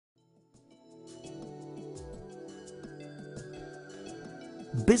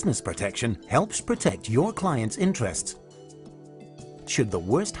Business protection helps protect your clients' interests. Should the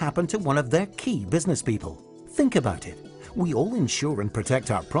worst happen to one of their key business people, think about it. We all insure and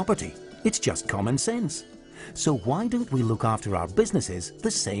protect our property. It's just common sense. So why don't we look after our businesses the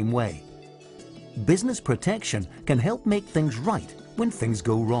same way? Business protection can help make things right when things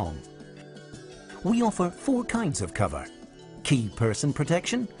go wrong. We offer 4 kinds of cover. Key person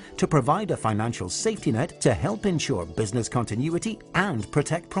protection, to provide a financial safety net to help ensure business continuity and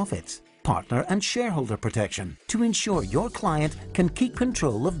protect profits. Partner and shareholder protection, to ensure your client can keep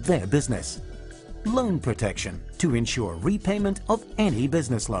control of their business. Loan protection, to ensure repayment of any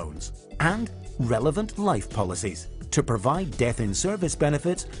business loans. And relevant life policies, to provide death in service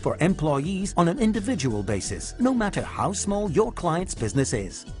benefits for employees on an individual basis, no matter how small your client's business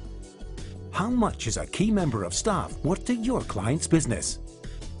is. How much is a key member of staff worth to your client's business?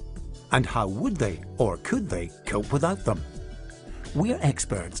 And how would they or could they cope without them? We're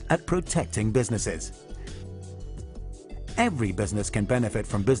experts at protecting businesses. Every business can benefit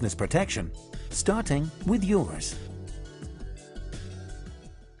from business protection, starting with yours.